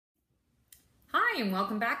Hi, and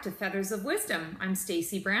welcome back to Feathers of Wisdom. I'm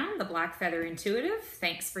Stacy Brown, the Black Feather Intuitive.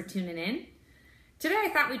 Thanks for tuning in. Today I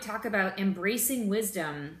thought we'd talk about embracing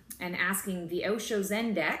wisdom and asking the Osho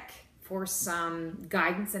Zen deck for some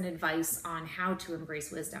guidance and advice on how to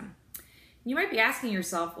embrace wisdom. You might be asking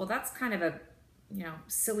yourself, well, that's kind of a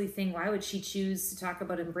silly thing. Why would she choose to talk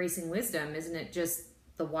about embracing wisdom? Isn't it just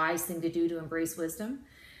the wise thing to do to embrace wisdom?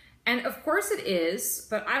 And of course it is,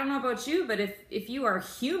 but I don't know about you, but if you are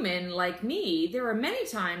human like me, there are many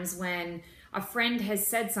times when a friend has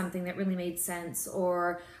said something that really made sense,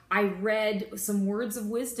 or I read some words of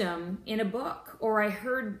wisdom in a book, or I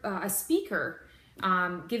heard a speaker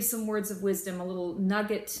give some words of wisdom, a little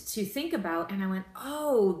nugget to think about, and I went,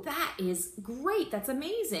 oh, that is great, that's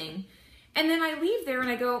amazing. And then I leave there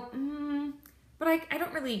and I go, but I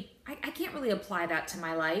can't really apply that to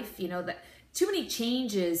my life, that too many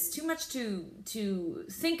changes, too much to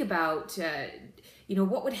think about,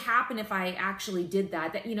 what would happen if I actually did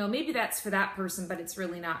that, maybe that's for that person, but it's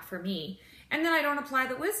really not for me. And then I don't apply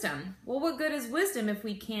the wisdom. Well, what good is wisdom if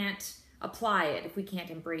we can't apply it, if we can't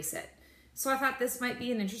embrace it? So I thought this might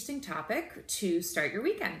be an interesting topic to start your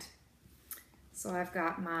weekend. So I've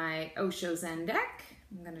got my Osho Zen deck.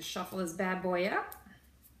 I'm going to shuffle this bad boy up.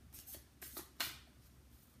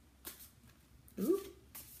 Ooh.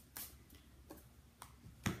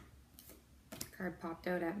 Card popped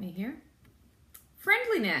out at me here.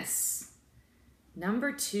 Friendliness.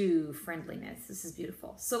 Number 2, friendliness. This is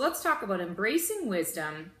beautiful. So let's talk about embracing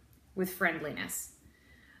wisdom with friendliness.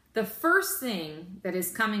 The first thing that is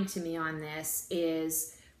coming to me on this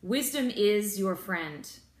is wisdom is your friend.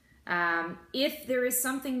 If there is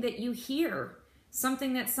something that you hear,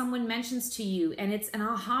 something that someone mentions to you, and it's an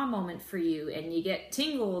aha moment for you, and you get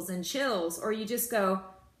tingles and chills, or you just go,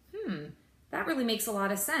 that really makes a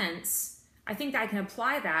lot of sense. I think I can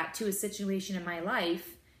apply that to a situation in my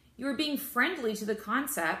life. You're being friendly to the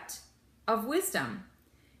concept of wisdom.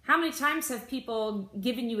 How many times have people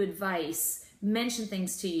given you advice, mentioned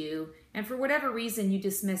things to you, and for whatever reason you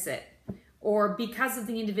dismiss it? Or because of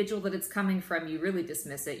the individual that it's coming from, you really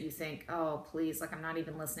dismiss it. You think, oh, please, I'm not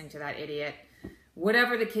even listening to that idiot.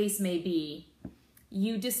 Whatever the case may be,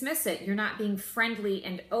 you dismiss it. You're not being friendly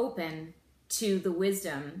and open to the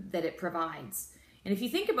wisdom that it provides. And if you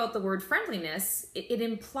think about the word friendliness, it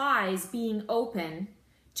implies being open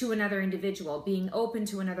to another individual, being open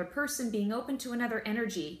to another person, being open to another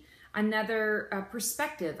energy, another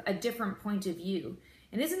perspective, a different point of view.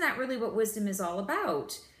 And isn't that really what wisdom is all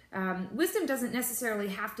about? Wisdom doesn't necessarily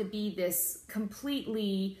have to be this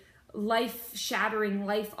completely life-shattering,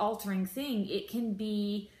 life-altering thing. It can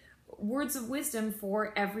be words of wisdom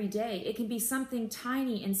for every day. It can be something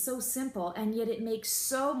tiny and so simple, and yet it makes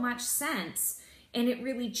so much sense. And it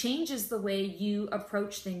really changes the way you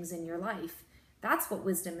approach things in your life. That's what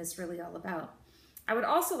wisdom is really all about. I would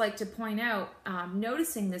also like to point out,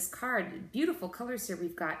 noticing this card, beautiful colors here.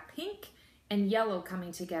 We've got pink and yellow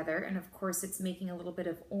coming together. And of course, it's making a little bit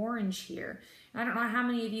of orange here. And I don't know how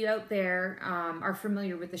many of you out there are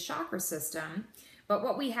familiar with the chakra system. But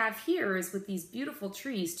what we have here is with these beautiful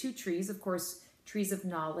trees, 2 trees, of course, trees of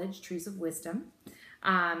knowledge, trees of wisdom.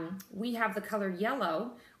 We have the color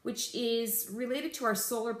yellow, which is related to our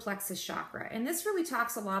solar plexus chakra. And this really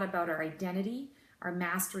talks a lot about our identity, our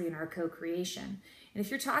mastery, and our co-creation. And if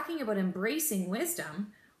you're talking about embracing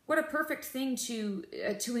wisdom, what a perfect thing to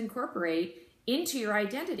incorporate into your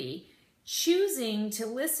identity. Choosing to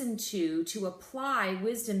listen to apply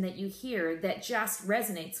wisdom that you hear that just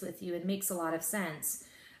resonates with you and makes a lot of sense.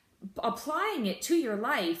 Applying it to your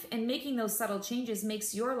life and making those subtle changes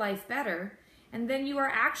makes your life better. And then you are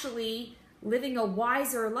actually living a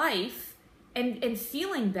wiser life and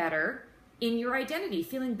feeling better in your identity,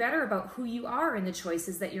 feeling better about who you are and the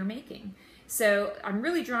choices that you're making. So I'm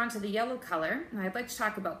really drawn to the yellow color, and I'd like to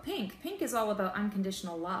talk about pink. Pink is all about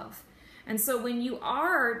unconditional love. And so when you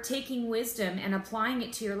are taking wisdom and applying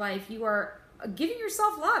it to your life, you are giving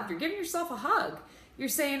yourself love. You're giving yourself a hug. You're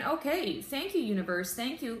saying, okay, thank you, universe.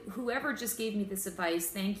 Thank you, whoever just gave me this advice.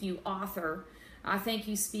 Thank you, author. Thank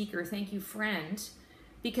you, speaker. Thank you, friend.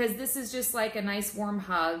 Because this is just like a nice warm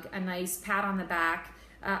hug, a nice pat on the back,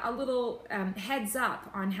 a little heads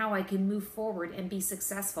up on how I can move forward and be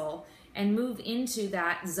successful and move into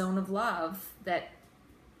that zone of love that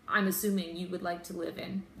I'm assuming you would like to live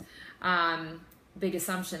in. Big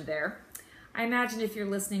assumption there. I imagine if you're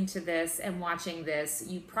listening to this and watching this,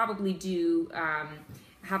 you probably do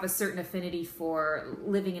have a certain affinity for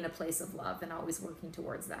living in a place of love and always working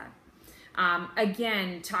towards that.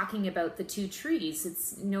 Again, talking about the 2 trees,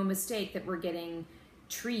 it's no mistake that we're getting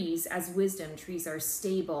trees as wisdom. Trees are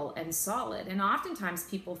stable and solid. And oftentimes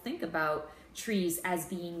people think about trees as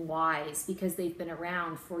being wise because they've been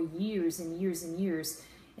around for years and years and years.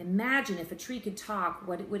 Imagine if a tree could talk,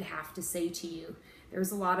 what it would have to say to you.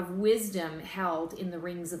 There's a lot of wisdom held in the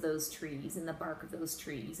rings of those trees, in the bark of those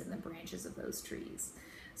trees, in the branches of those trees.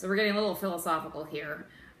 So we're getting a little philosophical here.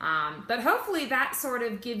 But hopefully that sort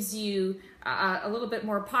of gives you a little bit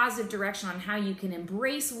more positive direction on how you can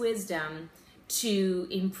embrace wisdom to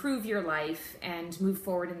improve your life and move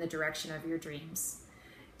forward in the direction of your dreams.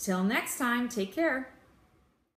 Till next time, take care.